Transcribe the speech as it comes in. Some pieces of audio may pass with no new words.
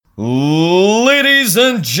Ladies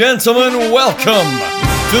and gentlemen, welcome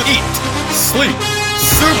to Eat, Sleep,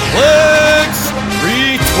 Suplex,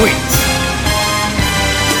 Retweet.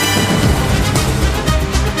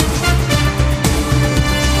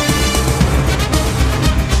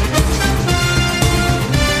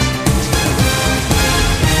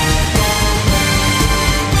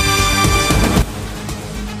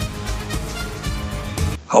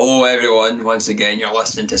 Hello everyone, once again you're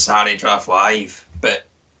listening to Saturday Draft Live, but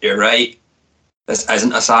you're right, this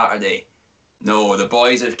isn't a Saturday. No, the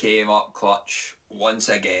boys have came up clutch once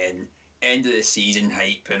again, end of the season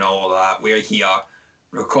hype and all that. We're here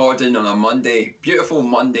recording on a Monday, beautiful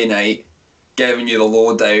Monday night, giving you the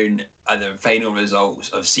lowdown and the final results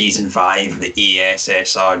of Season 5 of the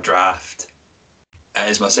ESSR Draft. It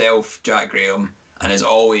is myself, Jack Graham, and as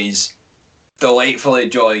always, delightfully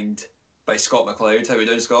joined by Scott McLeod. How are we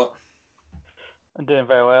doing, Scott? I'm doing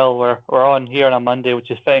very well. We're on here on a Monday,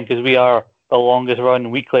 which is fine because we are the longest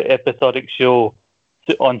run weekly episodic show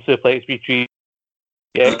on Suplex Retweet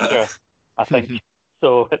Extra, I think.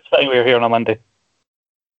 So it's fine we're here on a Monday.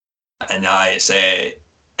 And it's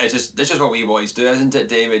just what we boys do, isn't it,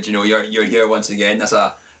 David? You know, you're here once again. That's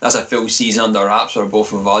a full season under wraps for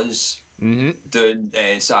both of us. Doing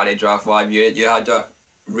Saturday Draft Live. You had a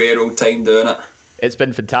rare old time doing it. It's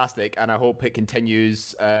been fantastic, and I hope it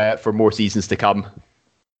continues for more seasons to come.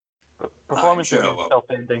 Performance is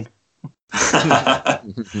self-ending.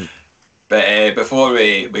 But before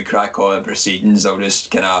we crack on the proceedings, I'll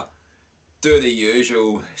just kind of do the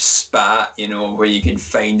usual spat, you know, where you can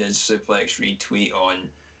find us Suplex Retweet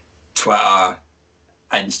on Twitter,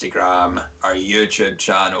 Instagram, our YouTube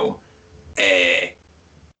channel.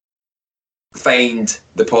 Find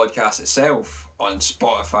the podcast itself on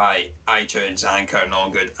Spotify, iTunes, Anchor, and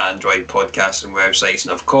all good Android podcasts and websites.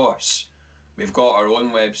 And of course, we've got our own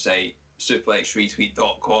website,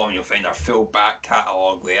 suplexretweet.com. You'll find our full back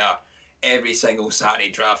catalogue there. Every single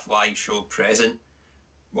Saturday Draft Live show present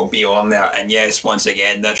will be on there. And yes, once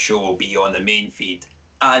again, this show will be on the main feed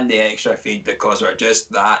and the extra feed because we're just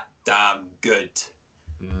that damn good.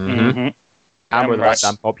 And we're that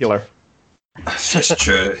damn popular. It's just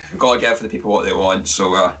true. We've got to give the people what they want,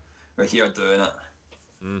 so we're here doing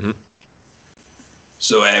it.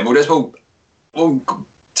 So we'll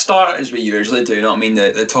start as we usually do. You know what I mean?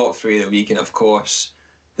 The top three of the week, and of course,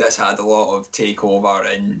 this had a lot of takeover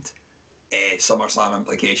and SummerSlam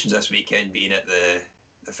implications this weekend, being at the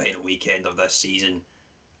final weekend of this season.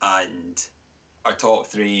 And our top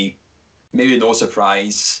three, maybe no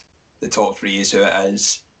surprise, the top three is who it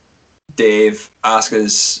is. Dave,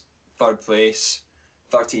 Asuka's third place,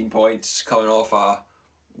 13 points, coming off a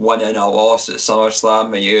win and a loss at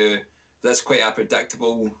SummerSlam. That's quite a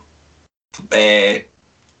predictable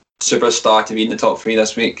superstar to be in the top three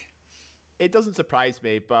this week. It doesn't surprise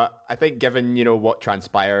me, but I think given, you know, what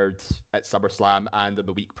transpired at SummerSlam and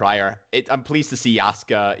the week prior, I'm pleased to see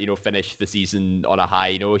Asuka, you know, finish the season on a high.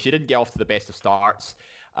 You know, she didn't get off to the best of starts,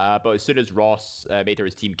 but as soon as Ross made her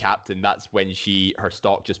his team captain, that's when her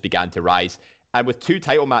stock just began to rise. And with two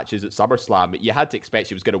title matches at SummerSlam, you had to expect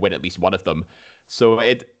she was going to win at least one of them. So,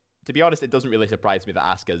 to be honest, it doesn't really surprise me that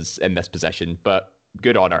Asuka's in this position, but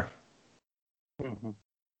good on her.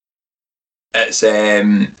 It's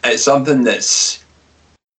something it's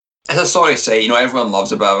a sorry sight. You know, everyone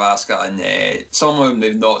loves a bit of Asuka, and someone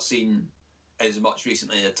we've not seen as much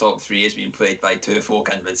recently in the top three has been played by two folk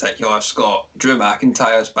in particular. Scott, Drew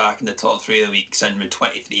McIntyre's back in the top three of the week, sitting with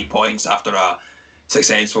 23 points after a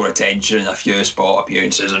successful retention and a few spot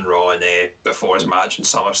appearances in Raw and before his match in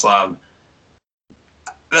SummerSlam.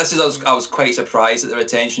 I was quite surprised at the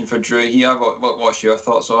retention for Drew here. What's your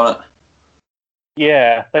thoughts on it?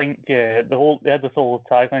 Yeah, I think they had this whole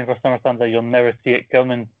tagline for SummerSlam that you'll never see it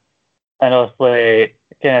coming, and obviously it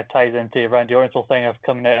kind of ties into Randy Orton's whole thing of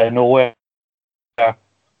coming out of nowhere. So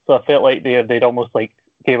I felt like they'd almost like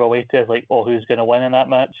gave away to us like, oh, who's going to win in that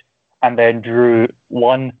match, and then Drew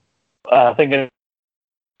won. I think it's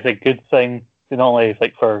a good thing, not only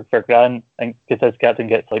like for Grant, and because his captain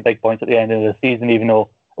gets like big points at the end of the season, even though it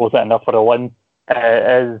wasn't enough for a win. It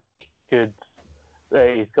is good.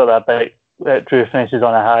 He's got that big. Drew finishes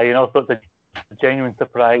on a high, and also it's a genuine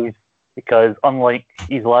surprise because unlike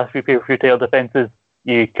his last few pay-per-view title defenses,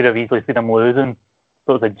 you could have easily seen him losing.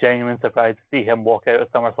 So it's a genuine surprise to see him walk out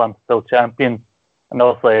of SummerSlam still champion. And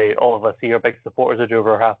obviously, all of us here, big supporters of Drew,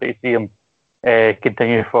 are happy to see him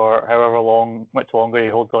continue for however long, much longer he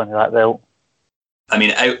holds on to that belt. I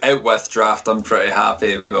mean, out with draft, I'm pretty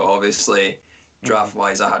happy, but obviously,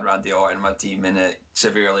 draft-wise, I had Randy Orton in my team, and it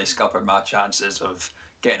severely scuppered my chances of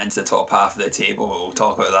getting into the top half of the table. We'll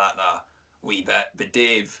talk about that in a wee bit. But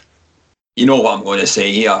Dave, you know what I'm going to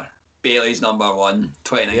say here. Bayley's number one,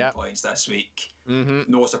 29 points this week.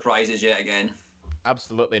 No surprises yet again.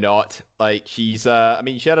 Absolutely not. Like, she's, I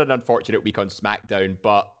mean, she had an unfortunate week on SmackDown,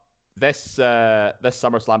 but this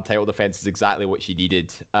SummerSlam title defense is exactly what she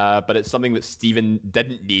needed. But it's something that Steven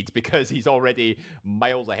didn't need because he's already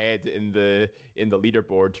miles ahead in the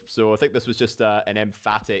leaderboard. So I think this was just an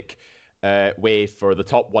emphatic way for the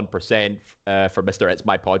top 1% for Mr. It's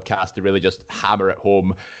My Podcast to really just hammer it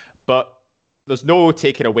home. But there's no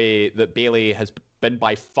taking away that Bayley has been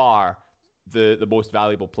by far the most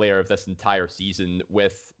valuable player of this entire season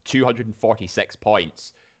with 246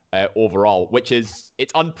 points overall, which is,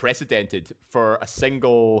 it's unprecedented for a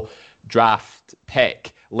single draft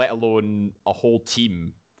pick, let alone a whole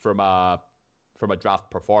team from a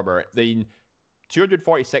draft performer. The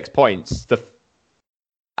 246 points,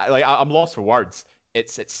 I'm lost for words.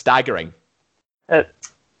 It's staggering. I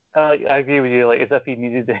agree with you. Like, as if he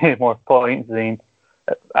needed any more points, then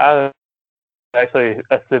I actually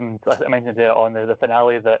assumed, I mentioned it on the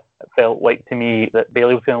finale, that it felt like to me that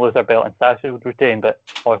Bayley was going to lose her belt and Sasha would retain, but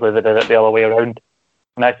obviously they did it the other way around.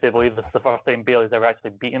 And I actually believe this is the first time Bayley's ever actually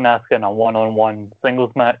beaten Asuka in a one-on-one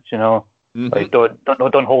singles match. You know, like,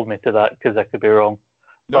 don't hold me to that because I could be wrong.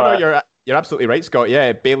 No, you're absolutely right, Scott.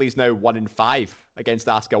 Yeah, Bayley's now 1-5 against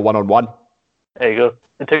Asuka one-on-one. There you go.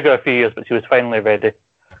 It took her a few years, but she was finally ready.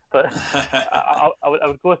 But I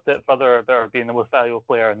would go a step further about her being the most valuable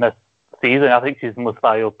player in this season. I think she's the most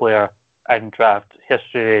valuable player in draft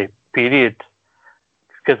history, period.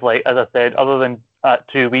 Because, like, as I said, other than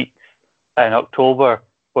 2 weeks in October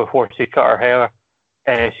before she cut her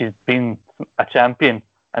hair, she's been a champion.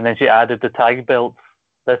 And then she added the tag belts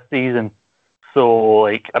this season. So,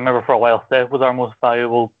 like, I remember for a while Steph was our most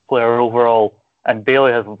valuable player overall. And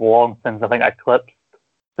Bayley has long since, I think, eclipsed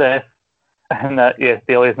Steph. And that, yes,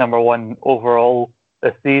 Bayley is number one overall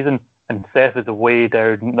this season, and Seth is way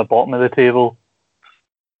down the bottom of the table.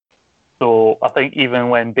 So I think even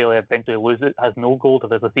when Bayley eventually loses, has no gold, if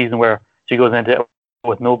there's a season where she goes into it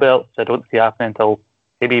with no belts, I don't see happening until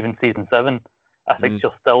maybe even season 7, I think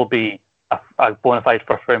she'll still be a bona fide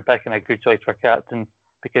first round pick and a good choice for captain,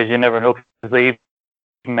 because you never know. Because they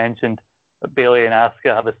mentioned that Bayley and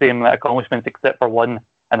Asuka have the same accomplishments except for one,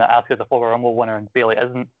 and that Asuka's a former Rumble winner and Bayley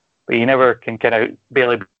isn't. But you never can get out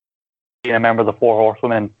Bayley being a member of the Four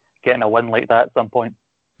Horsewomen and getting a win like that at some point.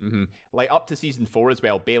 Like, up to season 4 as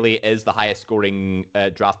well, Bayley is the highest scoring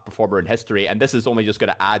draft performer in history, and this is only just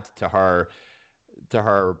going to add to her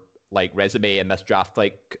like resume in this draft.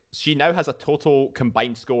 Like, she now has a total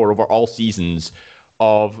combined score over all seasons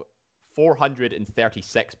of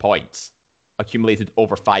 436 points accumulated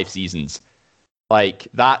over 5 seasons. Like,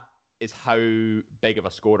 that is how big of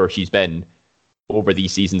a scorer she's been over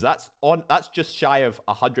these seasons. That's just shy of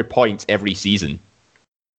 100 points every season.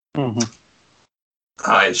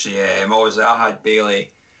 I had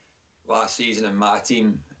Bayley last season in my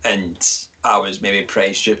team, and I was maybe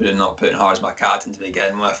pretty stupid in not putting her as my captain to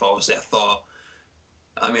begin with. Obviously,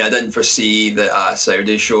 I didn't foresee that at a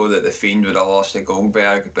Saudi show that the Fiend would have lost to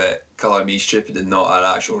Goldberg, but calling me stupid and not an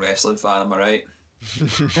actual wrestling fan, am I right?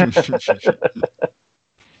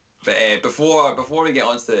 But before we get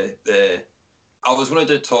on to I was going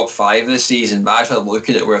to do top 5 this season, but actually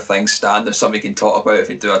looking at where things stand, there's something we can talk about if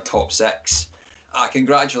we do a top 6.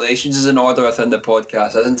 Congratulations is in order within the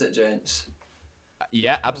podcast, isn't it, gents?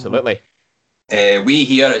 Yeah, absolutely. We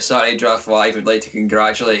here at Saturday Draft Live would like to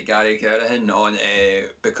congratulate Gary Kerrigan on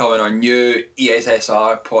becoming our new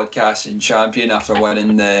ESSR podcasting champion after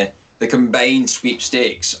winning the combined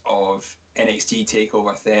sweepstakes of NXT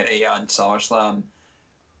TakeOver 30 and SummerSlam.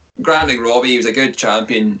 Granted, Robbie was a good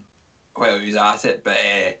champion while he was at it, but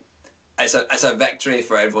it's a victory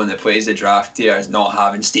for everyone that plays the draft here, is not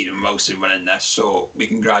having Stephen Wilson winning this. So we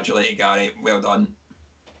congratulate Gary. Well done.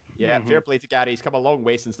 Yeah, fair play to Gary. He's come a long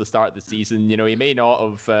way since the start of the season. You know, he may not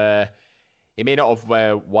have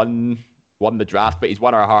won the draft, but he's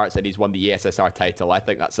won our hearts and he's won the ESSR title. I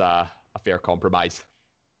think that's a fair compromise.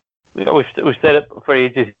 Yeah, we've said it for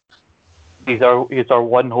ages. He's our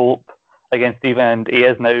one hope against Stephen, and he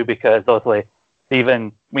is now, because obviously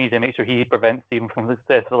Stephen, we need to make sure he prevents Stephen from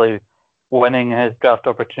successfully winning his draft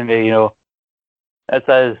opportunity. You know, it's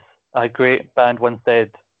as a great band once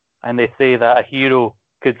said, and they say that a hero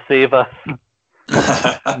could save us.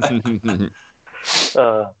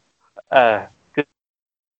 So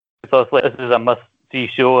this is a must-see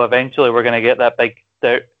show. Eventually, we're going to get that big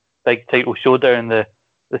title showdown. The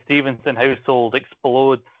Stevenson household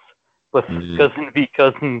explodes with cousin v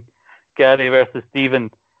cousin, Gary versus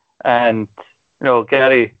Stephen, and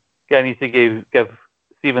Gary needs to give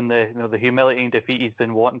Stephen the humiliating defeat he's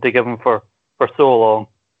been wanting to give him for so long.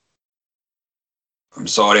 I'm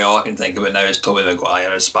sorry, all I can think about now is Tobey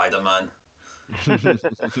Maguire as Spider-Man.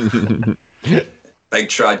 Big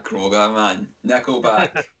Trad Kroger, man.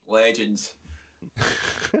 Nickelback, legends.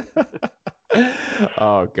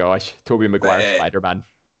 Oh gosh, Tobey Maguire, Spider-Man.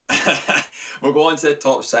 We're going to the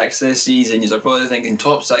top 6 this season. You're probably thinking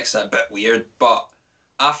top 6 is a bit weird, but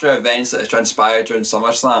after events that have transpired during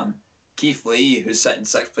SummerSlam, Keith Lee, who's sitting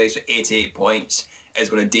 6th place with 88 points, is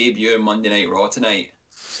going to debut on Monday Night Raw tonight.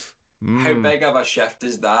 How big of a shift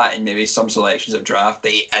is that in maybe some selections of draft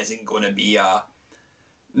that he isn't going to be a...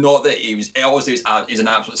 Not that he was... Obviously, he's an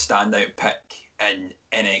absolute standout pick in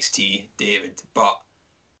NXT, David, but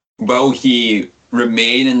will he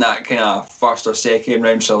remain in that kind of first or second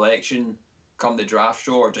round selection come the draft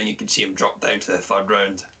show, or do you could see him drop down to the 3rd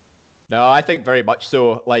round? No, I think very much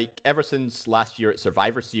so. Like, ever since last year at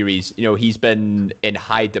Survivor Series, you know, he's been in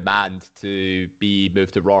high demand to be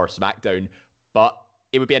moved to Raw or SmackDown, but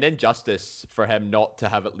it would be an injustice for him not to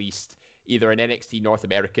have at least either an NXT North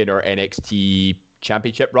American or NXT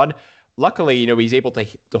Championship run. Luckily, you know, he's able to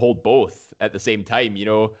hold both at the same time, you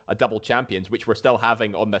know, a double champions, which we're still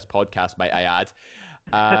having on this podcast, might I add.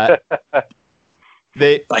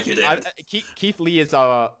 Thank you, David. Keith Lee is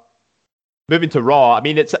moving to Raw. I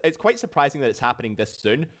mean, it's quite surprising that it's happening this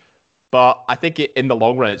soon, but I think in the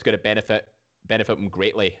long run, it's going to benefit him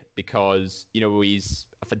greatly because, you know, he's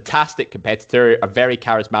a fantastic competitor, a very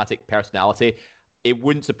charismatic personality. It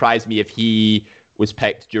wouldn't surprise me if he was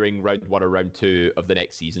picked during round 1 or round 2 of the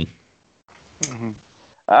next season. Mm-hmm.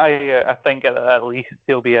 I think at least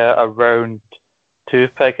he'll be a round 2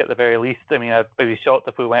 pick at the very least. I mean, I'd be shocked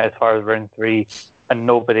if we went as far as round 3 and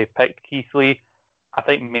nobody picked Keith Lee. I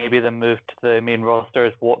think maybe the move to the main roster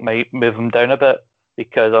is what might move him down a bit,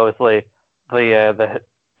 because obviously the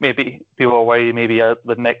maybe people are worried maybe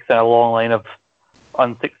the next in a long line of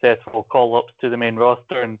unsuccessful call-ups to the main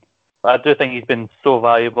roster. And I do think he's been so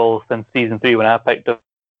valuable since season 3 when I picked him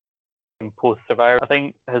post-Survivor. I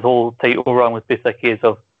think his whole title run was basically a case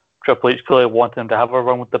of Triple H clearly wanted him to have a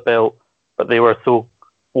run with the belt, but they so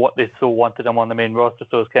wanted him on the main roster,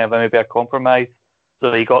 so it's kind of maybe a compromise.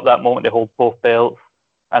 So he got that moment to hold both belts,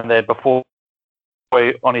 and then before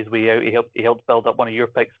on his way out, he helped build up one of your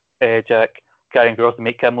picks, Jack, Karrion Kross, to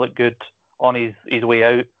make him look good on his way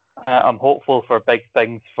out. I'm hopeful for big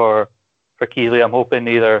things for Keith Lee. I'm hoping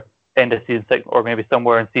either end of season 6 or maybe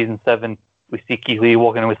somewhere in season 7 we see Keith Lee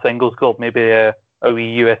walking in with singles gold, maybe a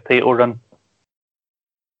wee US title run.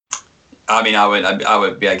 I mean, I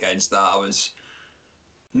would be against that.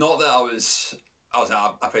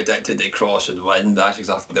 I predicted that Kross would win. That's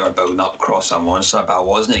exactly they were building up Kross and Monster, but I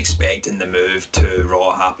wasn't expecting the move to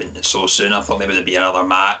Raw happen so soon. I thought maybe there'd be another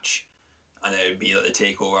match, and it would be like the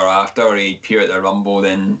takeover after, or he'd appear at the Rumble.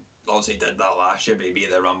 Then obviously he did that last year, but he'd be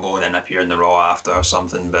at the Rumble and then appear in the Raw after or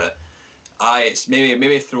something. But it's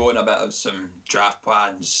maybe throwing a bit of some draft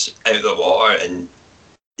plans out of the water, and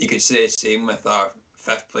you could say the same with our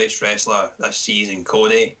 5th place wrestler this season,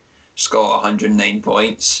 Cody. He's got 109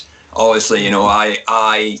 points. Obviously, you know,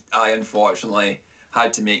 I unfortunately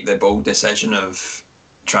had to make the bold decision of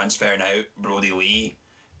transferring out Brody Lee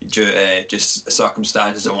due to just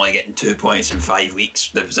circumstances of only getting 2 points in 5 weeks.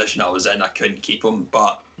 The position I was in, I couldn't keep him,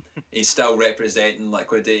 but he's still representing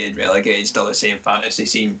liquidated, relegated, still the same fantasy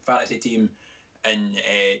team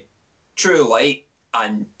in true light,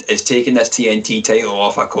 and is taking this TNT title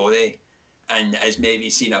off of Cody, and has maybe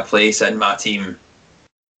seen a place in my team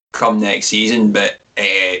come next season. But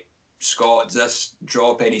Scott, does this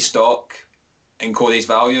drop any stock in Cody's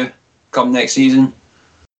value come next season?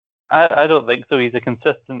 I don't think so. He's a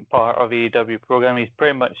consistent part of AEW program. He's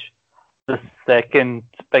pretty much the second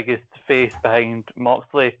biggest face behind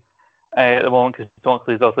Moxley at the moment, because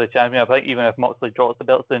Moxley is also the champion. I think even if Moxley drops the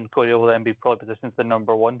belts, then Cody will then be probably positioned as the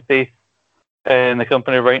number 1 face in the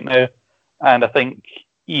company right now. And I think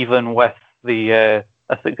even with a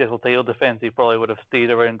successful title defense, he probably would have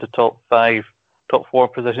stayed around the top 5, top 4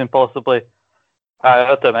 position possibly. I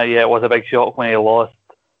have to admit, it was a big shock when he lost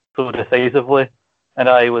so decisively. And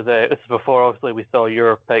this is before obviously we saw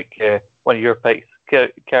your pick, one of your picks,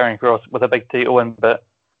 Karrion Kross with a big title win. But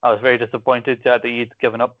I was very disappointed, Jack, that you'd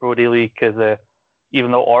given up Brody Lee, because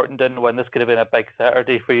even though Orton didn't win, this could have been a big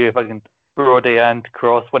Saturday for you. If I can Brody and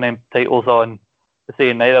Kross winning titles on the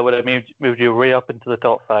same night, that would have moved you way up into the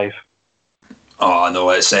top 5. Oh no,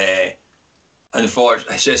 it's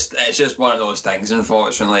unfortunately, it's just one of those things.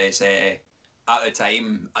 Unfortunately, it's at the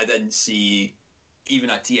time I didn't see even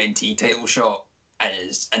a TNT title shot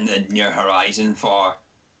in the near horizon for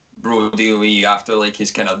Brody Lee after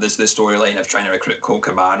his kind of the storyline of trying to recruit Colt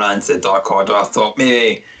Cabana into the Dark Order. I thought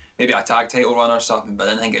maybe a tag title run or something, but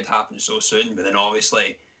I didn't think it'd happen so soon. But then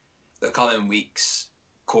obviously the coming weeks,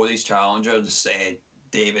 Cody's challengers,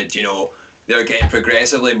 David, they're getting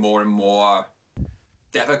progressively more and more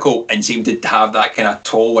difficult and seem to have that kind of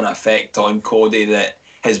toll and effect on Cody that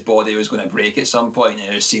his body was going to break at some point,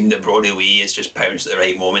 and it seemed that Brody Lee has just pounced at the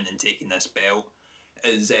right moment and taking this belt.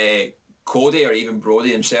 Is Cody or even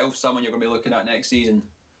Brody himself someone you're going to be looking at next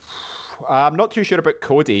season? I'm not too sure about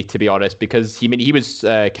Cody, to be honest, because he was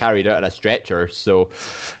carried out on a stretcher, so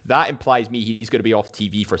that implies he's going to be off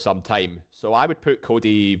TV for some time. So I would put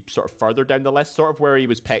Cody sort of further down the list, sort of where he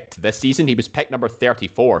was picked this season. He was picked number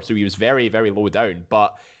 34, so he was very, very low down,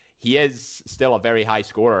 but he is still a very high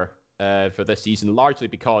scorer for this season, largely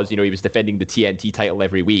because he was defending the TNT title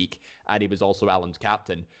every week, and he was also Allen's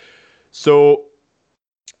captain. So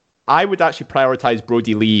I would actually prioritize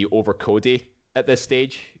Brody Lee over Cody at this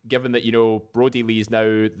stage, given that, Brody Lee is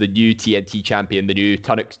now the new TNT champion, the new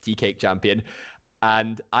Tunnocks Tea Cake champion,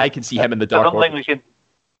 and I can see him in the Dark Order.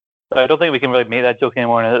 I don't think we can really make that joke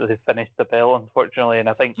anymore now that they've finished the belt, unfortunately, and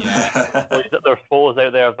I think there's photos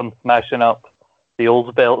out there of them smashing up the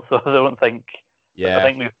old belt, so I don't think... Yeah.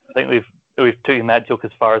 I think we've taken that joke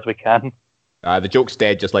as far as we can. The joke's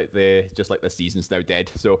dead, just like the season's now dead.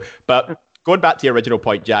 So, but... Going back to the original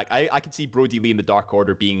point, Jack, I can see Brody Lee in the Dark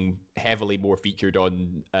Order being heavily more featured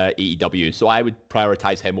on AEW, so I would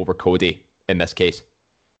prioritize him over Cody in this case.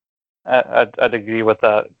 I'd agree with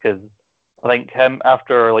that, because I think him,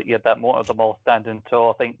 after you had that moment of them all standing tall,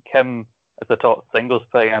 I think him as the top singles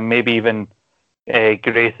player, and maybe even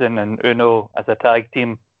Grayson and Uno as a tag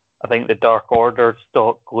team, I think the Dark Order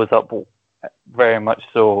stock goes up very much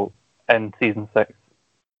so in season 6.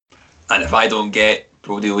 And if I don't get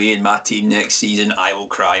Brody Lee in my team next season, I will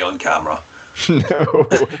cry on camera. No,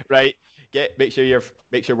 right. Make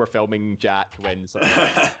sure we're filming Jack when something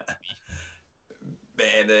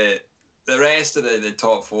But the rest of the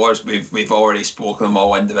top fours, we've already spoken them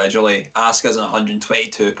all individually. Asuka's on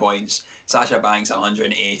 122 points, Sasha Banks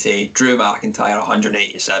 180, Drew McIntyre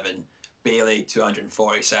 187, Bayley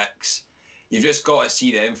 246. You've just got to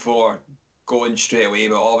see them four going straight away,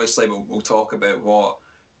 but obviously we'll talk about what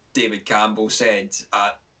David Campbell said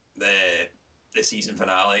at the season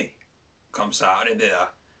finale come Saturday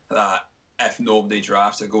there, that if nobody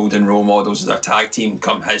drafts the Golden Role Models as their tag team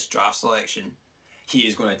come his draft selection, he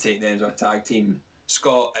is going to take them as a tag team.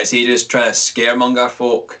 Scott, is he just trying to scaremonger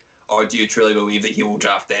folk, or do you truly believe that he will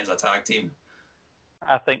draft them as a tag team?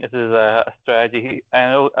 I think this is a strategy.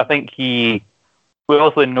 I think we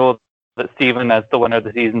also know that Stephen, as the winner of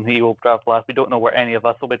the season, he will draft last. We don't know where any of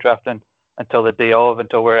us will be drafting until the day of,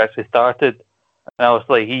 until we're actually started. And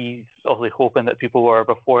obviously he's hoping that people who are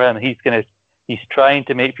before him, he's trying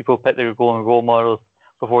to make people pick their Golden Role Models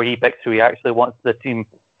before he picks who he actually wants the team.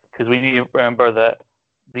 Because we need to remember that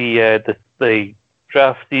the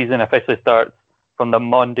draft season officially starts from the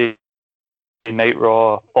Monday Night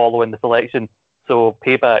Raw following the selection, so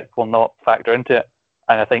Payback will not factor into it.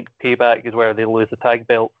 And I think Payback is where they lose the tag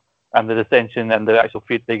belt and the dissension and the actual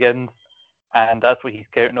feud begins. And that's what he's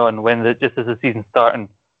counting on. When just as the season's starting,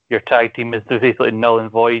 your tag team is basically null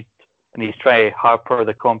and void, and he's trying to harper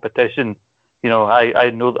the competition.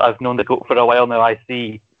 I know I've known the GOAT for a while now. I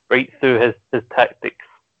see right through his tactics.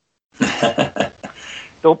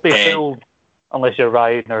 Don't be fooled unless you're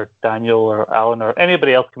Ryan or Daniel or Alan or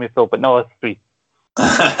anybody else can be fooled, but no, it's free.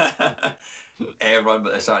 Everyone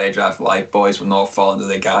but the Saturday Draft Live boys will not fall under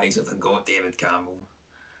the guise of the GOAT David Campbell.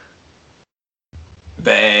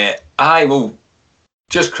 But I will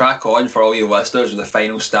just crack on for all you listeners with the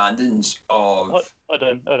final standings of... Hold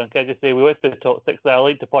on. Can I just say, we went through the top 6 there. I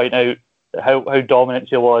like to point out how dominant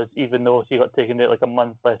she was, even though she got taken out like a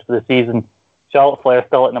month left for the season. Charlotte Flair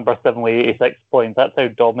still at number 7 with 86 points. That's how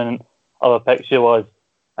dominant of a pick she was.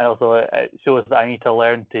 And also it shows that I need to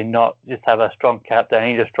learn to not just have a strong captain,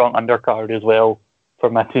 I need a strong undercard as well for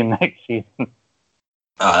my team next season.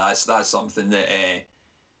 That's something that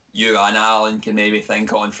you and Alan can maybe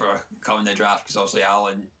think on for coming the draft, because obviously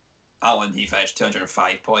Alan he finished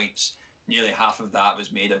 205 points. Nearly half of that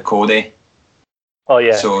was made of Cody. Oh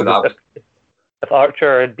yeah. So if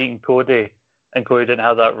Archer had beaten Cody and Cody didn't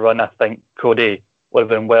have that run, I think Cody would have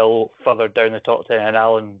been well further down the top 10, and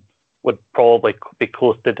Alan would probably be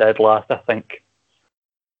close to dead last, I think.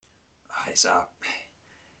 It's what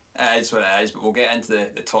it is, but we'll get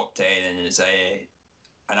into the top 10, and it's an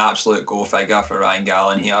absolute goal figure for Ryan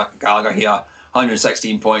Gallagher here.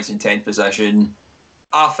 116 points in 10th position.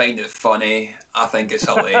 I find it funny. I think it's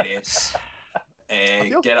hilarious.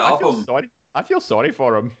 Get it up him. I feel sorry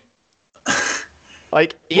for him.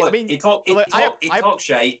 He talks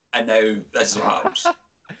shite, and now this is what happens.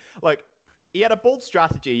 Like, he had a bold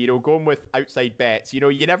strategy, going with outside bets.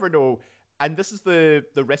 You never know. And this is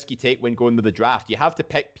the risk you take when going to the draft. You have to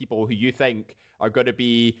pick people who you think are going to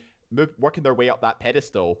be working their way up that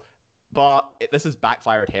pedestal. But this has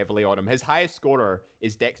backfired heavily on him. His highest scorer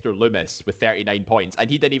is Dexter Lumis with 39 points, and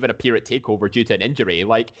he didn't even appear at TakeOver due to an injury.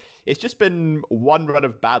 Like, it's just been one run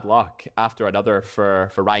of bad luck after another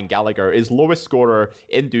for Ryan Gallagher. His lowest scorer,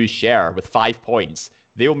 Indus Sher, with 5 points.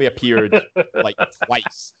 They only appeared like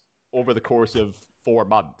twice over the course of 4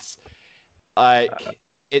 months. I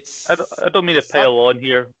don't mean to pile on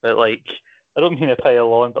here, but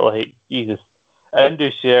Jesus,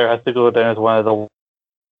 Indus Sher has to go down as one of the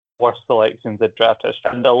worst selections at draft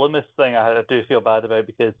history. And the Loomis thing I do feel bad about,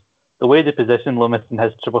 because the way they positioned Loomis in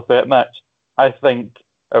his triple threat match, I think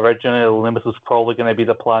originally Loomis was probably going to be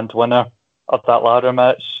the planned winner of that ladder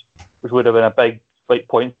match, which would have been a big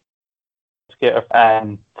point skater.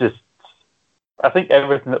 And just, I think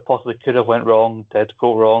everything that possibly could have went wrong did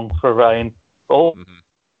go wrong for Ryan. But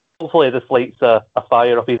hopefully this lights a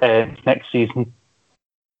fire up his head next season.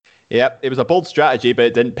 Yep, it was a bold strategy, but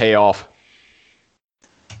it didn't pay off.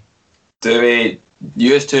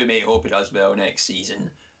 You two may hope it does well next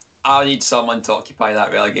season. I need someone to occupy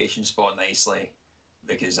that relegation spot nicely,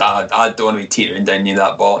 because I don't want to be teetering down near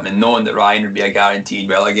that bottom, and knowing that Ryan would be a guaranteed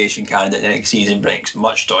relegation candidate next season brings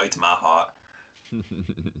much joy to my heart.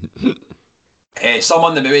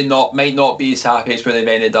 Someone that maybe might not be as happy as where they've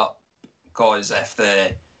ended up, because if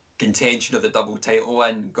the contention of the double title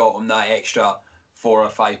win got him that extra 4 or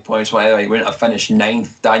 5 points, whatever, he wouldn't have finished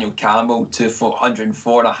 9th. Daniel Campbell,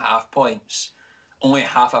 204.5 points. Only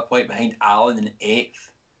half a point behind Allen in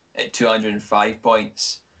 8th at 205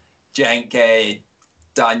 points. Do you think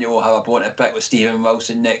Daniel will have a bone to pick with Stephen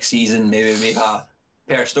Wilson next season? Maybe make a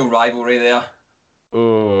personal rivalry there?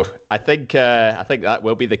 Oh, I think that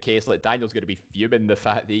will be the case. Like, Daniel's going to be fuming the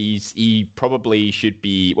fact that he probably should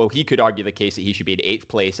be. Well, he could argue the case that he should be in 8th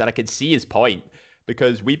place, and I can see his point,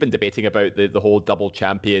 because we've been debating about the whole double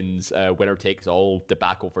champions winner takes all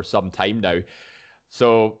debacle for some time now.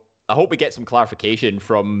 So I hope we get some clarification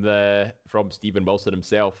from Stephen Wilson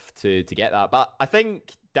himself to get that. But I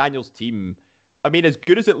think Daniel's team, I mean, as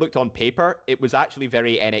good as it looked on paper, it was actually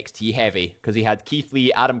very NXT heavy, because he had Keith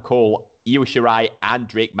Lee, Adam Cole, Io Shirai, and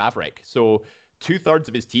Drake Maverick. So 2/3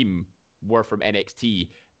 of his team were from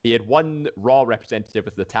NXT. He had one Raw representative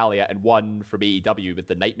with Natalya and one from AEW with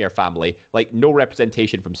the Nightmare family. Like, no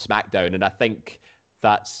representation from SmackDown, and I think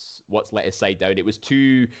that's what's let his side down. It was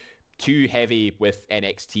too heavy with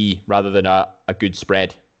NXT rather than a good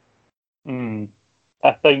spread. I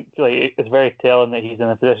think it's very telling that he's in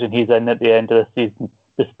the position he's in at the end of the season,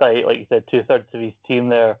 despite, like you said, 2/3 of his team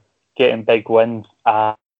there getting big wins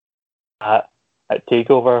at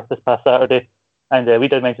TakeOver this past Saturday. And we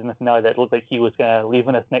did mention this now, that it looked like he was going to leave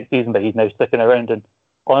us next season, but he's now sticking around. And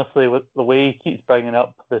honestly, with the way he keeps bringing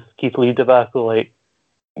up this Keith Lee debacle, like,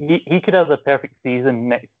 he could have the perfect season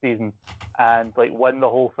next season and win the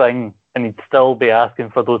whole thing, and he'd still be asking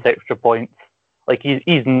for those extra points. Like,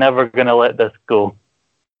 he's never going to let this go.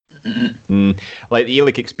 Like, the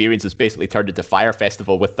Elec experience has basically turned into Fire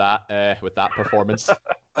Festival with that performance.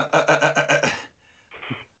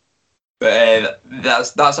 But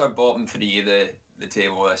that's our bottom 3 of the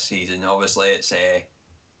table this season. Obviously, it's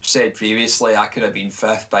said previously I could have been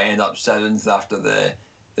 5th, but I ended up 7th after the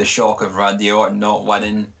shock of Randy Orton not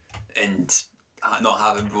winning and not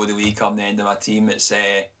having Brody Lee come the end of my team. It's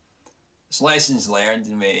lessons learned,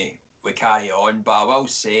 and we carry on. But I will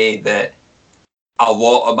say that a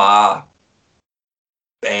lot of my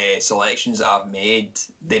selections that I've made,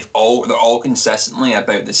 they're all consistently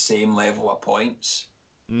about the same level of points.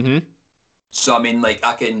 So I mean, like,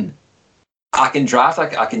 I can draft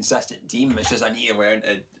a consistent team. It's just I need to learn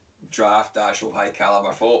to draft actual high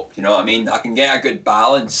caliber folk. You know what I mean? I can get a good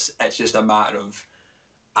balance. It's just a matter of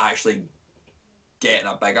actually getting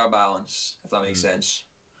a bigger balance, if that makes sense.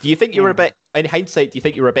 Do you think you were a bit, in hindsight, do you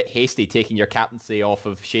think you were a bit hasty taking your captaincy off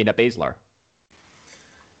of Shayna Baszler?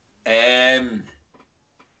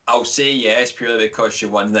 I'll say yes, purely because she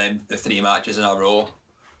won the 3 matches in a row.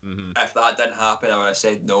 If that didn't happen, I would have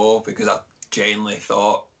said no, because I genuinely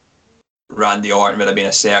thought Randy Orton would have been a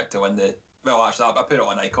cert to win the... Well, actually, I put it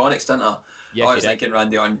on Iconics, didn't I? Yes, I was thinking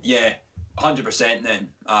Randy Orton. Yeah, 100%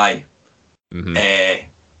 then. Aye. It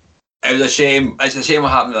was a shame. It's a shame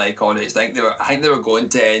what happened to Iconics. I think they were going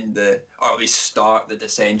to end or at least start the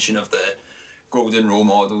dissension of the Golden Role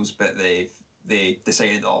models, but they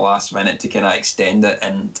decided at the last minute to kind of extend it,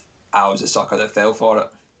 and I was a sucker that fell for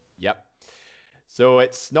it. Yep. So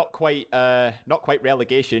it's not quite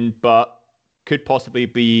relegation, but could possibly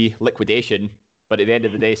be liquidation. But at the end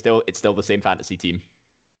of the day, it's still the same fantasy team.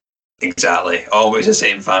 Exactly. Always the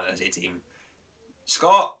same fantasy team.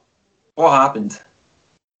 Scott, What happened?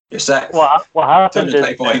 You're sixth. What happened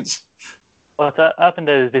 220 is points. what happened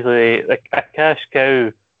is basically like a cash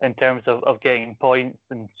cow in terms of getting points,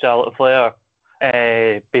 and Charlotte Flair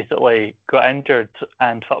basically got injured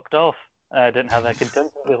and fucked off. I didn't have a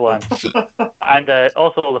contingency plan. And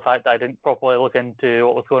also the fact that I didn't properly look into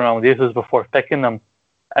what was going on with the Usos before picking them.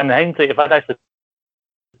 And in hindsight, if I'd actually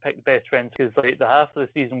picked best friends, because like the half of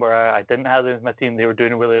the season where I didn't have them as my team, they were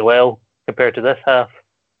doing really well compared to this half.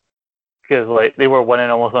 Because like they were winning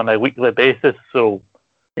almost on a weekly basis. So,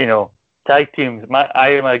 tag teams.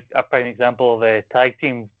 I am a prime example of tag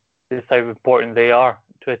teams. Just how important they are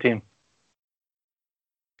to a team.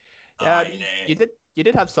 Yeah, you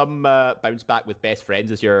did have some bounce back with best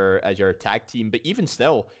friends as your tag team, but even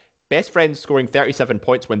still, best friends scoring 37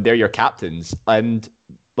 points when they're your captains, and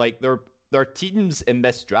like there are teams in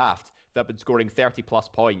this draft that have been scoring 30 plus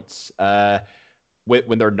points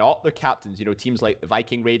when they're not their captains. Teams like the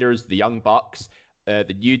Viking Raiders, the Young Bucks,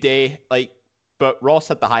 the New Day, But Ross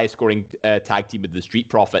had the highest scoring tag team with the Street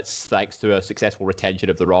Profits, thanks to a successful retention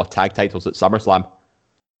of the Raw tag titles at SummerSlam.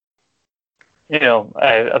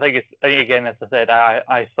 I think again, as I said,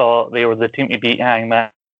 I saw they were the team to beat Hangman,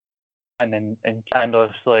 and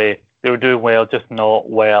obviously they were doing well, just not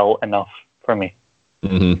well enough for me.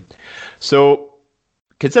 Mm-hmm. So,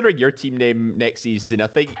 considering your team name next season, I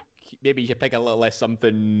think maybe you should pick a little less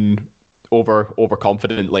something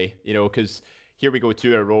overconfidently, because here we go,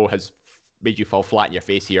 2 in a row has made you fall flat in your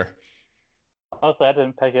face here. Honestly, I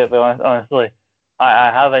didn't pick it, but honestly, I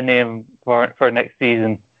have a name for next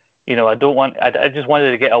season. I just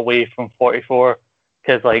wanted to get away from 44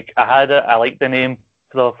 because I liked the name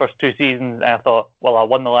for the first 2 seasons, and I thought, well, I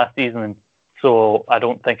won the last season, so I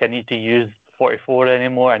don't think I need to use 44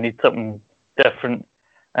 anymore. I need something different,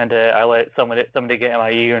 and I let somebody get in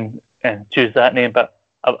my ear and choose that name. But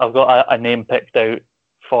I've got a name picked out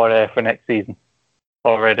for next season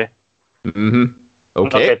already. Mm-hmm.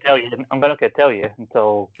 Okay. I'm not going to tell you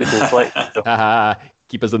until we do play.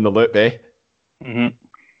 Keep us in the loop, eh? Mm-hmm.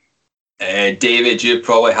 David, you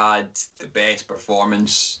probably had the best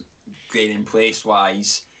performance grading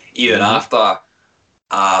place-wise, even after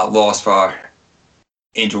a loss for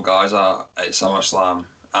Angel Garza at SummerSlam,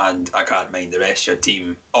 and I can't mind the rest of your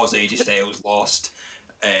team. Also, AJ Styles lost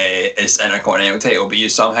his Intercontinental title, but you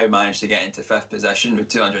somehow managed to get into 5th position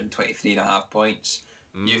with 223.5 points.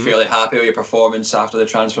 Mm-hmm. You fairly happy with your performance after the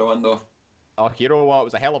transfer window? Oh, hero, it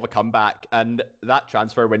was a hell of a comeback, and that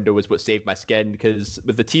transfer window was what saved my skin, because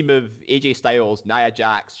with the team of AJ Styles, Nia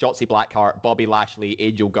Jax, Shotzi Blackheart, Bobby Lashley,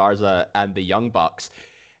 Angel Garza, and the Young Bucks,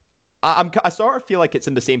 I sort of feel like it's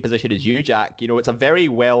in the same position as you, Jack. It's a very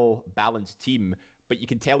well-balanced team, but you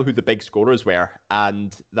can tell who the big scorers were,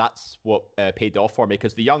 and that's what paid off for me,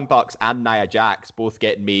 because the Young Bucks and Nia Jax both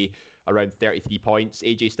getting me around 33 points,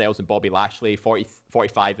 AJ Styles and Bobby Lashley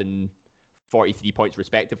 45 and 43 points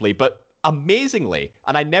respectively, but amazingly,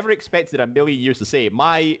 and I never expected a million years to say,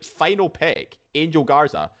 my final pick, Angel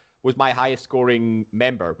Garza, was my highest scoring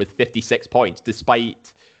member with 56 points,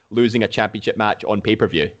 despite losing a championship match on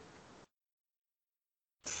pay-per-view.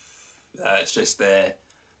 It's just I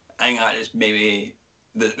think that is maybe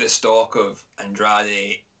the stock of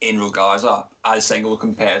Andrade, Angel Garza as single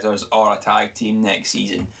competitors or a tag team next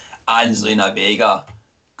season, and Zelina Vega,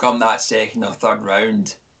 come that 2nd or 3rd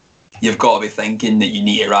round, you've got to be thinking that you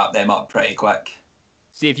need to wrap them up pretty quick.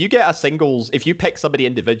 See, if you get if you pick somebody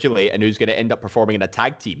individually and who's going to end up performing in a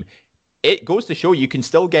tag team, it goes to show you can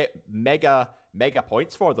still get mega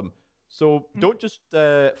points for them. So don't just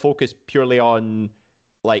focus purely on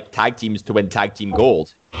tag teams to win tag team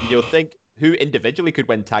gold. Think who individually could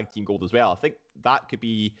win tag team gold as well. I think that could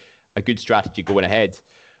be a good strategy going ahead.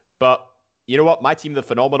 But you know what? My team, the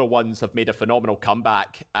Phenomenal Ones, have made a phenomenal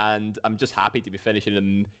comeback, and I'm just happy to be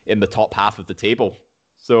finishing in the top half of the table.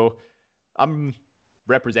 So I'm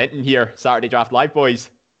representing here, Saturday Draft Live, boys.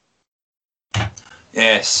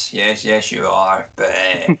 Yes, you are. But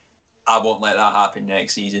I won't let that happen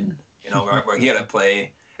next season. We're here to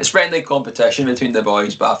play. It's friendly competition between the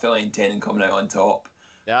boys, but I feel like intending coming out on top.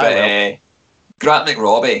 Yeah, but Grant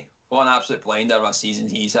McRobbie, what an absolute blinder of a season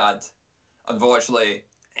he's had. Unfortunately,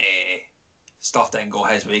 stuff didn't go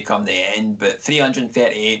his way come the end, but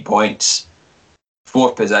 338 points,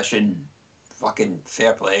 4th position, fucking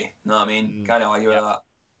fair play. You know what I mean? Can't argue with that.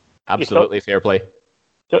 Absolutely fair play.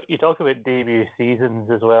 So you talk about debut seasons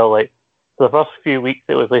as well. For the first few weeks,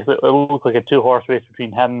 it looked like a 2-horse race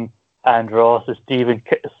between him and Ross, with Steven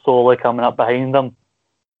slowly coming up behind them,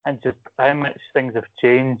 and just how much things have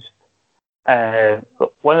changed.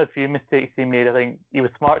 One of the few mistakes he made, I think he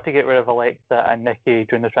was smart to get rid of Alexa and Nikki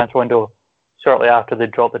during the transfer window shortly after they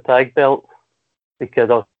dropped the tag belts,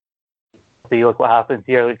 because see like what happens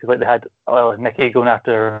here, because like they had Nikki going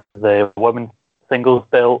after the women's singles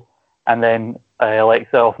belt, and then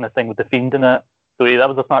Alexa offering a thing with the Fiend in it. So that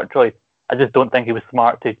was a smart choice. I just don't think it was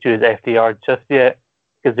smart to choose FTR just yet,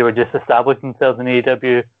 because they were just establishing themselves in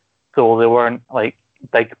AEW, so they weren't like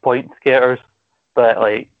big point skaters. But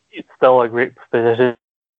like, it's still a great position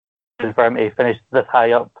for him to finish this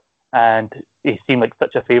high up, and he seemed like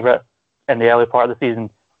such a favourite in the early part of the season,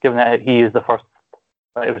 given that he is the first.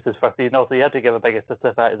 It was his first season. Also, you had to give a big assist to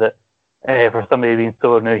the fact that for somebody being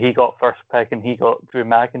so new, he got first pick and he got Drew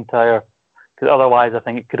McIntyre. Because otherwise, I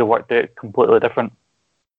think it could have worked out completely different.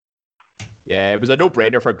 Yeah, it was a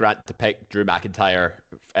no-brainer for Grant to pick Drew McIntyre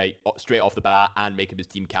straight off the bat and make him his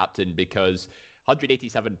team captain, because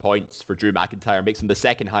 187 points for Drew McIntyre makes him the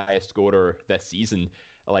second highest scorer this season,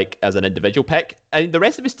 like as an individual pick. And the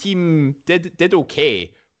rest of his team did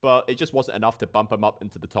okay, but it just wasn't enough to bump him up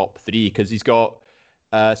into the top three, because he's got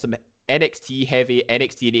some NXT heavy,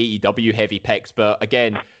 NXT and AEW heavy picks, but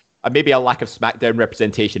again, maybe a lack of SmackDown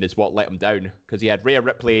representation is what let him down, because he had Rhea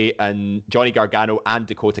Ripley and Johnny Gargano and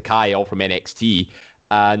Dakota Kai all from NXT,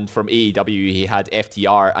 and from AEW he had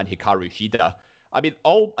FTR and Hikaru Shida. I mean,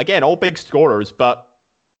 all big scorers, but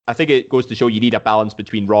I think it goes to show you need a balance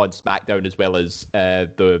between Raw and SmackDown, as well as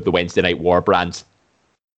the Wednesday Night War brands.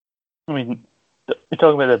 I mean, you're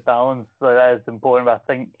talking about the balance, that is important, but I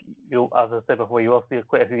think, as I said before, you will see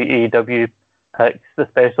quite a few AEW picks,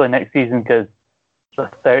 especially next season, because the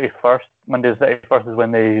 31st, Monday the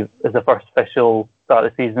 31st is the first official start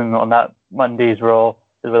of the season. On that Monday's Raw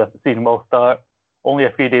is where the season will start. Only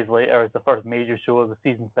a few days later is the first major show of the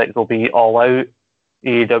season 6 will be All Out,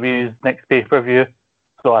 AEW's next pay-per-view.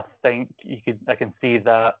 So I think I can see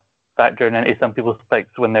that factoring into some people's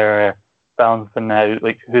picks when they're balancing out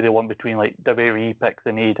like who they want between like WWE picks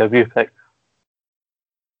and AEW picks.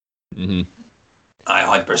 Mm-hmm.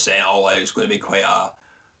 100% All Out is going to be quite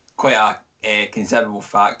a considerable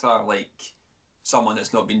factor. Like someone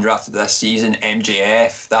that's not been drafted this season,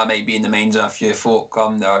 MJF, that might be in the minds of a few folk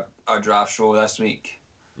come our draft show this week.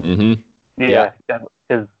 Mm-hmm. Yeah,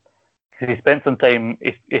 because he spent some time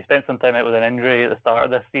out with an injury at the start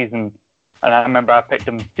of this season, and I remember I picked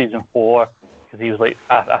him season 4 because he was like,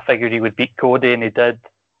 I figured he would beat Cody, and he did,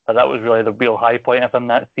 but that was really the real high point of him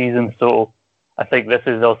that season. So I think this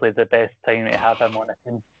is also the best time to have him on a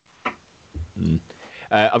team.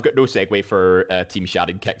 I've got no segue for Team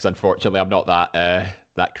Sharon kicks, unfortunately. I'm not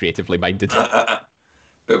that creatively minded. But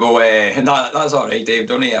that's all right, Dave.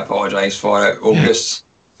 Don't need to apologise for it. We'll just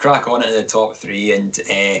crack on into the top 3, and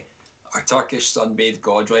our Turkish sunbathed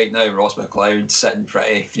god right now, Ross McLeod, sitting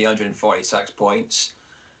pretty, 346 points.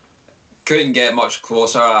 Couldn't get much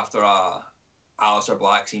closer after Aleister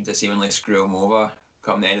Black seemed to seemingly screw him over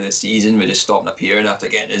come the end of the season with just stopping appearing after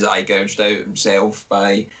getting his eye gouged out himself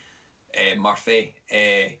by Murphy.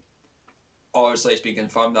 Obviously it's been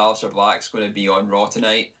confirmed that Aleister Black's going to be on Raw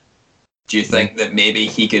tonight. Do you think that maybe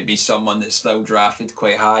he could be someone that's still drafted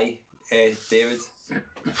quite high, David?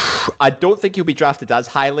 I don't think he'll be drafted as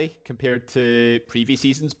highly compared to previous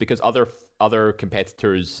seasons, because other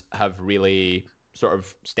competitors have really sort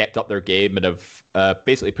of stepped up their game and have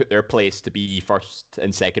basically put their place to be first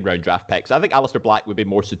and second round draft picks. I think Aleister Black would be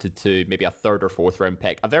more suited to maybe a third or fourth round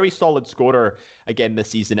pick. A very solid scorer again this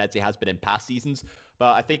season, as he has been in past seasons,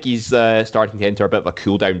 but I think he's starting to enter a bit of a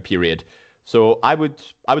cool down period. So I would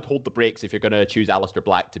hold the brakes if you're going to choose Aleister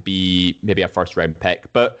Black to be maybe a first round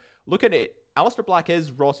pick. But look at it, Aleister Black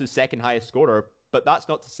is Ross's second highest scorer, but that's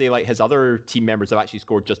not to say like his other team members have actually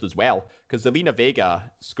scored just as well, because Zelina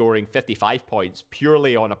Vega scoring 55 points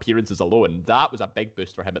purely on appearances alone, that was a big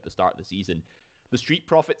boost for him at the start of the season. The Street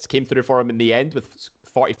Profits came through for him in the end with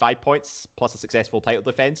 45 points plus a successful title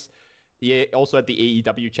defense. He also had the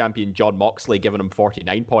AEW champion Jon Moxley giving him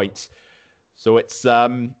 49 points. So it's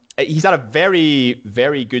he's had a very,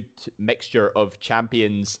 very good mixture of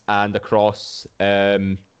champions and across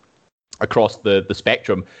the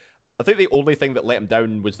spectrum. I think the only thing that let him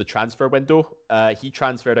down was the transfer window. He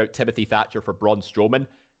transferred out Timothy Thatcher for Braun Strowman,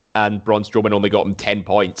 and Braun Strowman only got him 10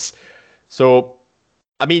 points. So,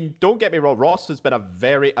 I mean, don't get me wrong, Ross has been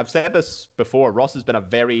I've said this before, Ross has been a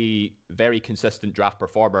very, very consistent draft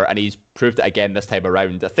performer, and he's proved it again this time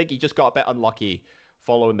around. I think he just got a bit unlucky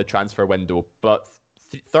following the transfer window, but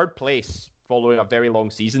third place following a very long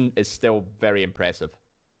season is still very impressive.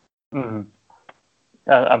 Mm-hmm.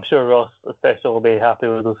 I'm sure Ross especially will be happy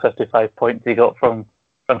with those 55 points he got from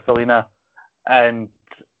Zelina. And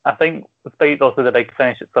I think despite also the big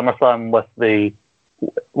finish at SummerSlam with the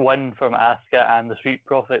win from Asuka and the Street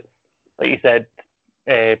Profits, like you said,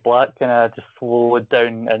 Black kind of just slowed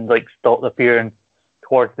down and like stopped appearing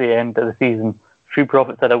towards the end of the season. Street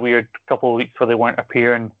Profits had a weird couple of weeks where they weren't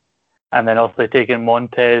appearing, and then also taking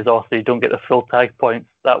Montez, also you don't get the full tag points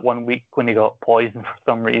that 1 week when he got poisoned for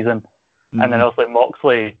some reason. And then also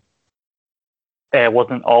Moxley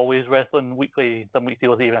wasn't always wrestling weekly. Some weeks he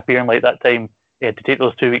wasn't even appearing like that time. He had to take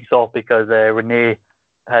those 2 weeks off because Renee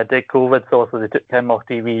had COVID, so also they took him off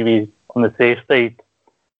TV on the safe side.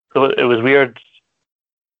 So it was weird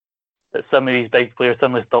that some of these big players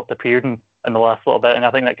suddenly stopped appearing in the last little bit, and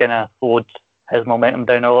I think that kind of slowed his momentum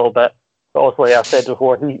down a little bit. But also, like I said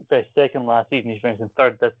before, he finished second last season, he's finishing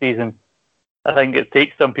third this season. I think it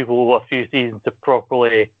takes some people a few seasons to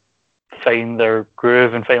properly find their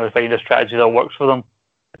groove and finally find a strategy that works for them.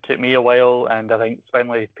 It took me a while, and I think it's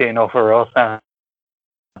finally paying off for Ross. And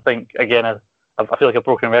I think, again, I feel like a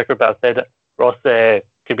broken record, but I've said it, Ross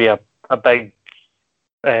could be a big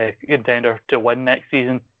contender to win next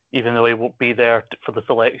season, even though he won't be there for the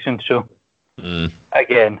selection show.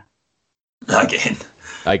 Again. I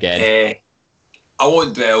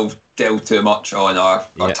won't delve too much on our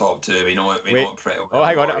top two. We know it pretty well. Oh,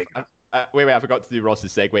 hang on. Wait, I forgot to do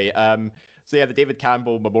Ross's segue. So yeah, the David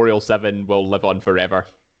Campbell Memorial 7 will live on forever.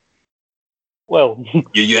 Well,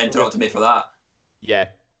 you interrupted me for that.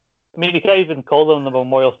 Yeah. I mean, you can't even call them the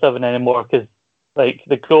Memorial 7 anymore because, like,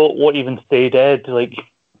 the quote won't even stay dead. Like,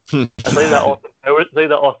 it's like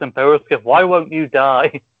that Austin Powers gift. Why won't you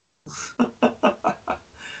die?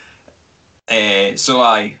 As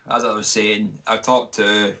I was saying, I've talked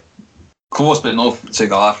to close but no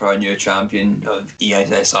cigar for our new champion of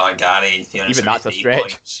ESSR, Gary. Even that's a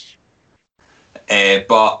stretch.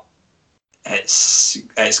 But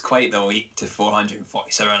it's quite the leap to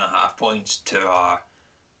 447.5 points to our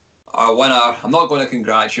winner. I'm not going to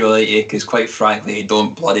congratulate you because, quite frankly, you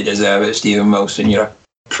don't bloody deserve it, Stephen Wilson. You're a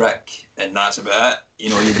prick, and that's about it. You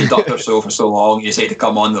deduct yourself for so long. You decide to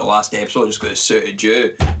come on the last episode just because it suited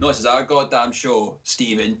you. No, this is our goddamn show,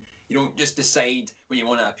 Stephen. You don't just decide when you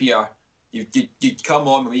want to appear. You come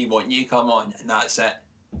on when we want you to come on, and that's it.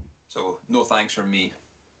 So, no thanks from me.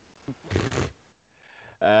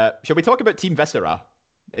 Shall we talk about Team Viscera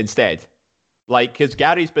instead? Like, because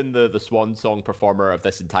Gary's been the swan song performer of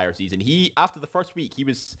this entire season. After the first week, he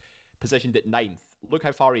was positioned at 9th. Look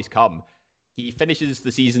how far he's come. He finishes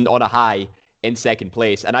the season on a high in second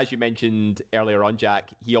place. And as you mentioned earlier on,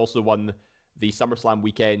 Jack, he also won the SummerSlam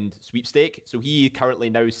weekend sweepstake. So he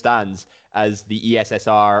currently now stands as the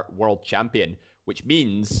ESSR world champion, which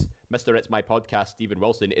means Mr. It's My Podcast, Stephen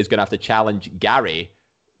Wilson, is going to have to challenge Gary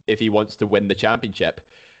if he wants to win the championship.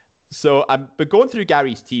 So I'm going through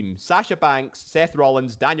Gary's team. Sasha Banks, Seth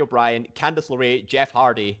Rollins, Daniel Bryan, Candice LeRae, Jeff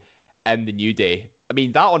Hardy, and The New Day. I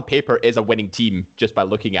mean, that on paper is a winning team just by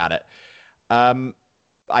looking at it.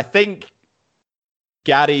 I think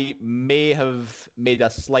Gary may have made a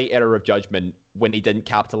slight error of judgment when he didn't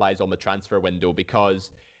capitalize on the transfer window,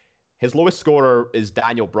 because his lowest scorer is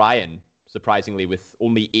Daniel Bryan, surprisingly, with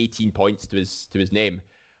only 18 points to his name.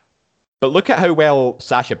 But look at how well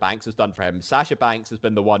Sasha Banks has done for him. Sasha Banks has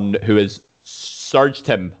been the one who has surged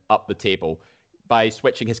him up the table by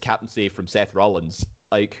switching his captaincy from Seth Rollins,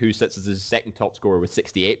 like, who sits as his second top scorer with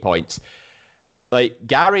 68 points. Like,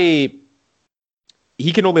 Gary,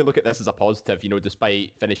 he can only look at this as a positive,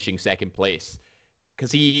 despite finishing second place,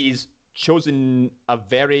 because he's chosen a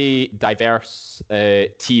very diverse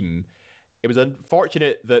team. It was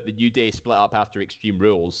unfortunate that the New Day split up after Extreme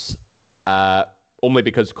Rules, only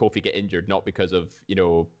because Kofi got injured, not because of,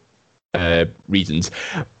 reasons.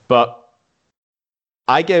 But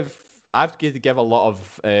I have to give a lot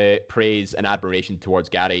of praise and admiration towards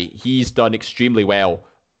Gary. He's done extremely well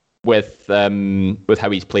with how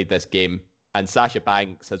he's played this game. And Sasha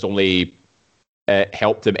Banks has only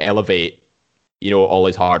helped him elevate, all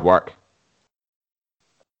his hard work.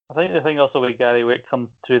 I think the thing also with Gary when it comes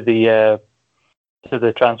to the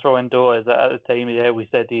transfer window is that at the time, we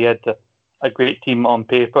said he had a great team on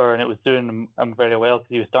paper and it was doing him very well because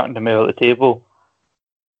he was starting to move at the table.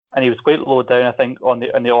 And he was quite low down, I think, on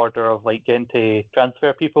the order of like getting to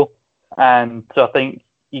transfer people. And so I think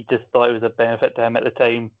he just thought it was a benefit to him at the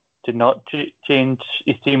time to not change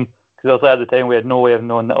his team. Because also at the time we had no way of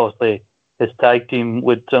knowing that obviously his tag team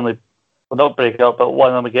would suddenly, well, not break up, but one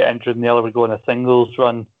of them would get injured and the other would go on a singles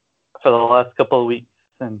run for the last couple of weeks.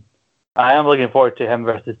 And I am looking forward to him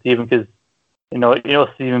versus Steven because,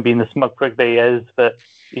 Steven being the smug prick that he is, but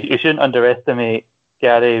you shouldn't underestimate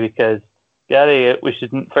Gary because Gary, we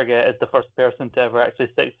shouldn't forget, is the first person to ever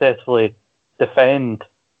actually successfully defend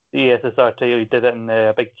the ESSR title. He did it in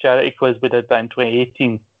a big charity quiz we did back in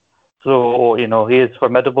 2018. So, he is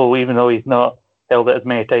formidable, even though he's not held it as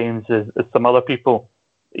many times as some other people.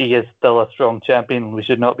 He is still a strong champion. We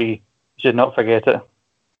should not forget it.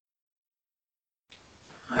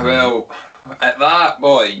 Well, at that,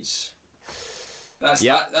 boys, that's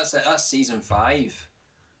it. That's season 5.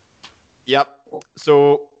 Yep.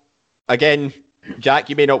 So, again, Jack,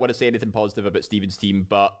 you may not want to say anything positive about Stephen's team,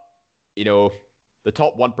 but, you know, the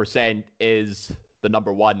top 1% is the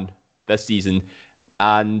number 1 this season.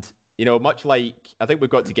 And, you know, much like, I think we've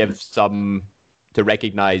got to give some to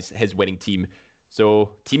recognise his winning team.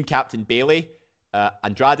 So, team captain Bailey,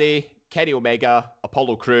 Andrade, Kenny Omega,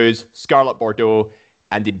 Apollo Crews, Scarlett Bordeaux,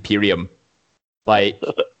 and Imperium. Like,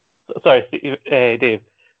 sorry, Dave.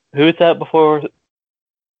 Who was that before?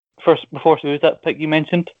 Who was that pick you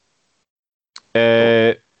mentioned?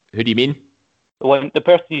 Who do you mean? The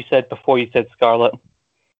person you said before you said Scarlett.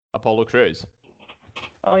 Apollo Crews.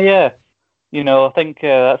 Oh yeah, you know, I think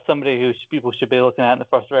that's somebody who people should be looking at in the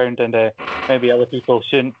first round, and maybe other people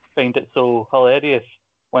shouldn't find it so hilarious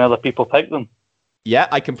when other people pick them. Yeah,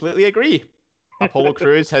 I completely agree. Apollo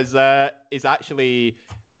Crews is actually,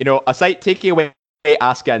 you know, aside taking away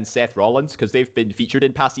Asuka and Seth Rollins because they've been featured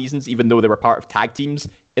in past seasons, even though they were part of tag teams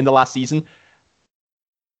in the last season.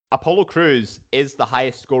 Apollo Crews is the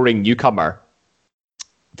highest scoring newcomer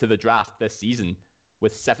to the draft this season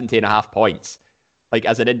with 70.5 points. Like,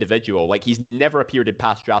 as an individual, like, he's never appeared in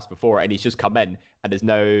past drafts before, and he's just come in and is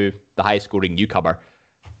now the highest scoring newcomer.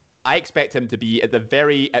 I expect him to be at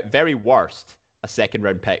very worst a second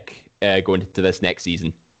round pick going into this next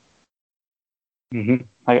season. Mm-hmm.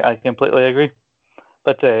 I completely agree.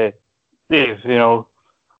 But Dave, you know,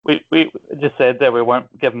 we just said that we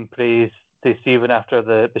weren't giving praise to Stephen after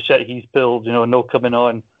the shit he's pulled. You know, no coming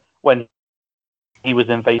on when he was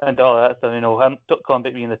invited and all that. So, you know, I'm calling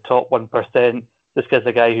about being the top 1% just because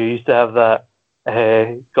the guy who used to have that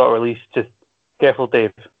got released. Just careful,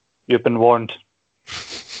 Dave. You've been warned.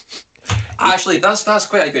 Actually, that's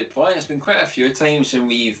quite a good point. It's been quite a few times when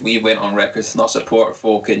we went on record to not support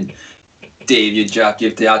folk, and Dave, Jack,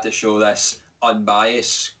 you've had to show this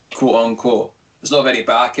unbiased, quote unquote. It's not very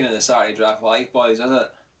backing in the Saturday Draft Live, boys, is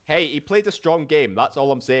it? Hey, he played a strong game. That's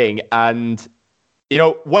all I'm saying. And, you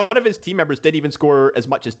know, one of his team members didn't even score as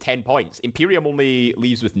much as 10 points. Imperium only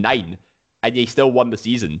leaves with 9, and he still won the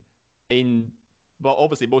season. Well,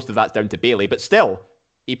 obviously, most of that's down to Bailey, but still,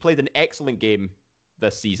 he played an excellent game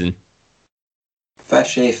this season.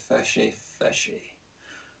 Fishy.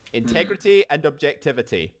 Integrity and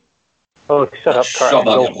objectivity. Oh, shut up, Shove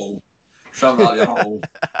up your hole.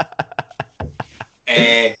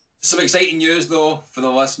 Some exciting news, though, for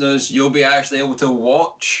the listeners. You'll be actually able to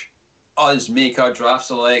watch us make our draft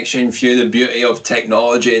selection through the beauty of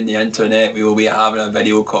technology and the internet. We will be having a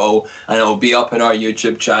video call, and it will be up on our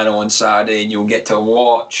YouTube channel on Saturday, and you'll get to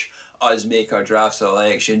watch us make our draft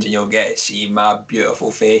selections, and you'll get to see my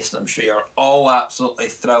beautiful face, and I'm sure you're all absolutely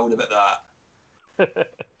thrilled about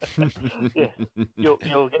that. Yeah,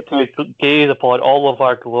 you'll get to gaze upon all of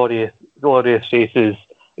our glorious faces,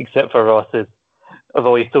 except for Ross's.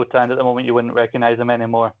 Although he's so tanned at the moment, you wouldn't recognise him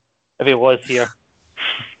anymore if he was here.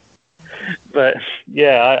 But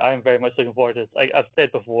yeah, I'm very much looking forward to this. I've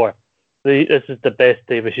said before, this is the best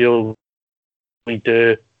David show we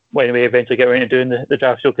do when we eventually get around to doing the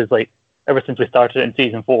draft show, because like ever since we started it in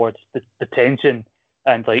season 4, the tension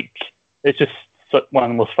and like it's just one of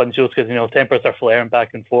the most fun shows because, you know, tempers are flaring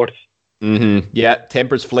back and forth. Mm-hmm. Yeah,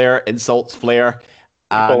 tempers flare, insults flare.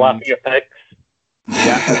 People laugh at your picks.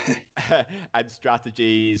 Yeah. And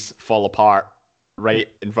strategies fall apart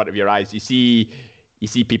right in front of your eyes. You see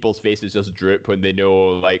people's faces just droop when they know,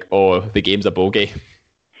 like, oh, the game's a bogey.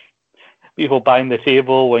 People bang the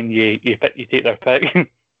table when you take their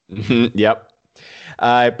pick. Mm-hmm, yep.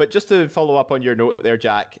 But just to follow up on your note there,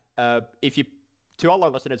 Jack, to all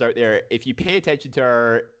our listeners out there, if you pay attention to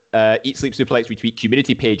our Eat, Sleep, Suplex, Retweet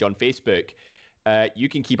community page on Facebook, you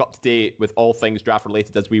can keep up to date with all things draft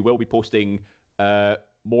related, as we will be posting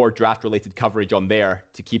more draft related coverage on there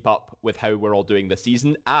to keep up with how we're all doing this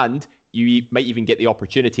season. And you might even get the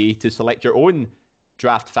opportunity to select your own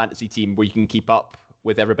draft fantasy team where you can keep up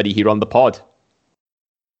with everybody here on the pod.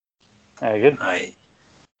 Very good. Aye.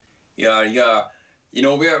 Yeah. You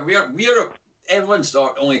know, we're everyone's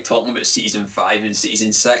only talking about season 5 and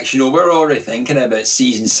season 6. You know, we're already thinking about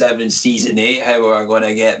season 7, season 8, how we're going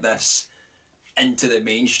to get this into the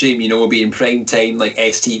mainstream. You know, we'll be in prime time, like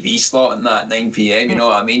STV slot and that 9 p.m. You know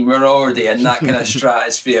what I mean? We're already in that kind of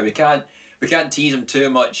stratosphere. We can't tease them too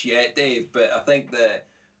much yet, Dave. But I think the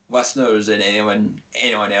listeners and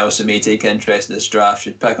anyone else who may take interest in this draft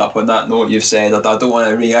should pick up on that note you've said. I don't want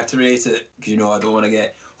to reiterate it because, you know, I don't want to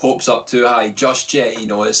get hopes up too high just yet. You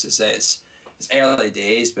know, it's early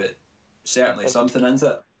days, but certainly something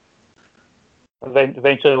into it.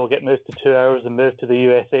 Eventually we'll get moved to 2 hours and move to the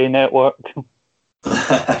USA network.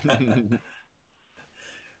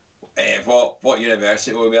 What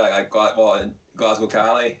university will be like Glasgow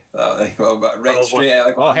Cali? Right straight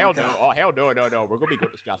out. Oh hell no! We're going to be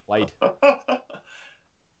going to Strathclyde.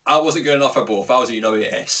 I wasn't good enough for both. I was at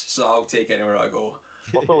UWS, so I'll take anywhere I go.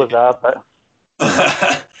 What was that? But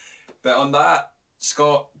But on that,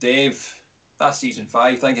 Scott, Dave, that's season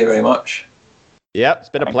 5. Thank you very much. Yep, it's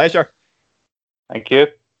been a pleasure. Thank you.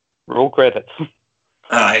 Roll credits.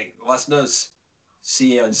 Aye, listeners,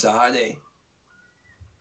 see you on Saturday.